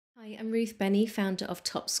Hi, I'm Ruth Benny, founder of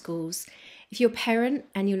Top Schools. If you're a parent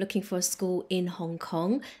and you're looking for a school in Hong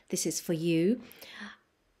Kong, this is for you.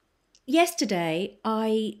 Yesterday,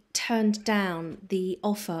 I turned down the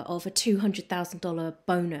offer of a $200,000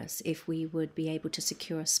 bonus if we would be able to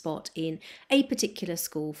secure a spot in a particular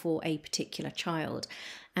school for a particular child.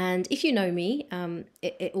 And if you know me,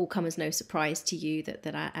 it all comes as no surprise to you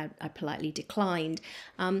that I politely declined,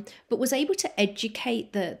 but was able to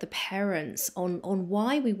educate the parents on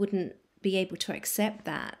why we wouldn't be able to accept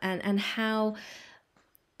that and how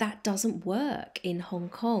that doesn't work in Hong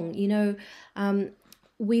Kong.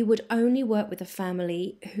 We would only work with a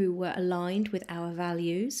family who were aligned with our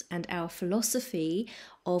values and our philosophy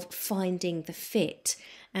of finding the fit.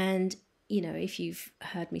 And if you've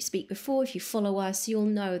heard me speak before, if you follow us, you'll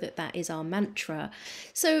know that that is our mantra.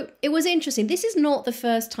 So it was interesting. This is not the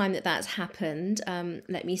first time that that's happened.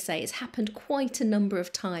 Let me say it's happened quite a number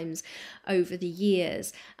of times over the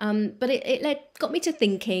years. But it got me to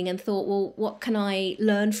thinking and thought, well, what can I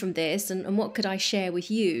learn from this and what could I share with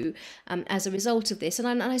you as a result of this?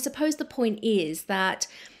 And I suppose the point is that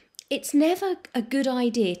it's never a good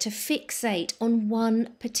idea to fixate on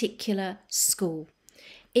one particular school.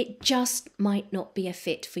 It just might not be a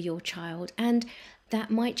fit for your child. And that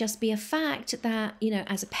might just be a fact that,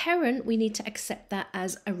 as a parent, we need to accept that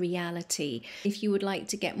as a reality. If you would like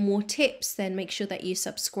to get more tips, then make sure that you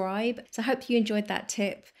subscribe. So I hope you enjoyed that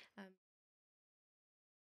tip.